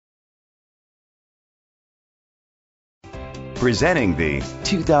Presenting the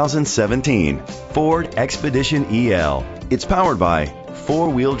 2017 Ford Expedition EL. It's powered by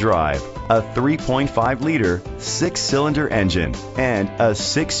four-wheel drive, a 3.5-liter 6-cylinder engine, and a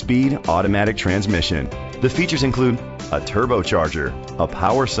 6-speed automatic transmission. The features include a turbocharger, a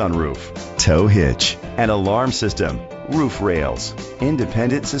power sunroof, tow hitch, an alarm system, roof rails,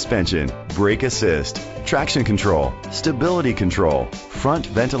 independent suspension, brake assist, traction control, stability control, front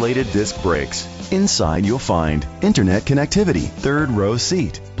ventilated disc brakes. Inside you'll find internet connectivity, third row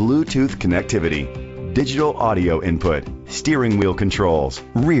seat, Bluetooth connectivity, digital audio input, steering wheel controls,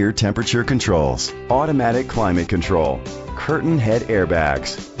 rear temperature controls, automatic climate control, curtain head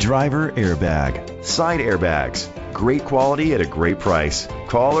airbags, driver airbag, side airbags. Great quality at a great price.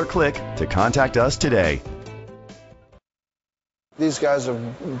 Call or click to contact us today. These guys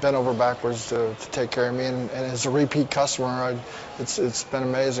have bent over backwards to take care of me, and as a repeat customer, it's been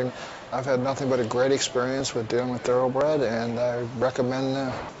amazing. I've had nothing but a great experience with dealing with Thoroughbred, and I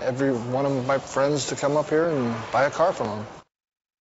recommend every one of my friends to come up here and buy a car from them.